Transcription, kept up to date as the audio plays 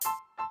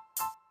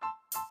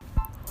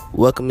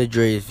Welcome to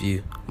Dre's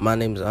View. My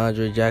name is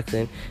Andre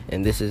Jackson,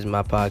 and this is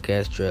my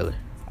podcast trailer.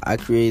 I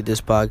created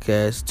this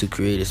podcast to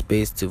create a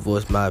space to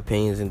voice my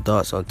opinions and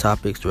thoughts on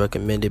topics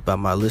recommended by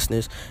my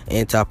listeners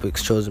and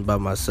topics chosen by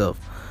myself.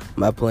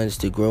 My plan is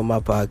to grow my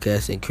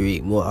podcast and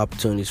create more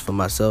opportunities for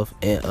myself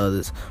and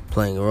others,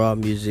 playing raw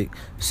music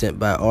sent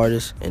by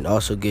artists and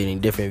also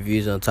getting different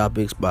views on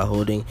topics by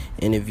holding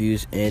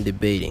interviews and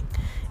debating.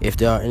 If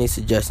there are any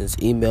suggestions,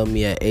 email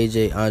me at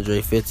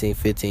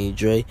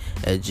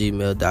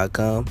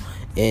ajandre1515dre@gmail.com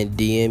and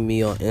DM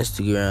me on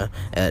Instagram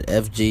at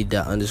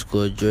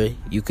fg._dre.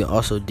 You can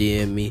also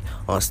DM me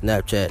on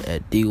Snapchat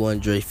at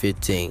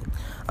d1dre15.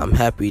 I'm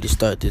happy to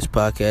start this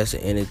podcast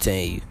and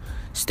entertain you.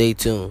 Stay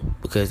tuned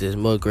because there's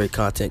more great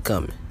content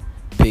coming.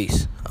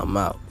 Peace. I'm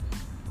out.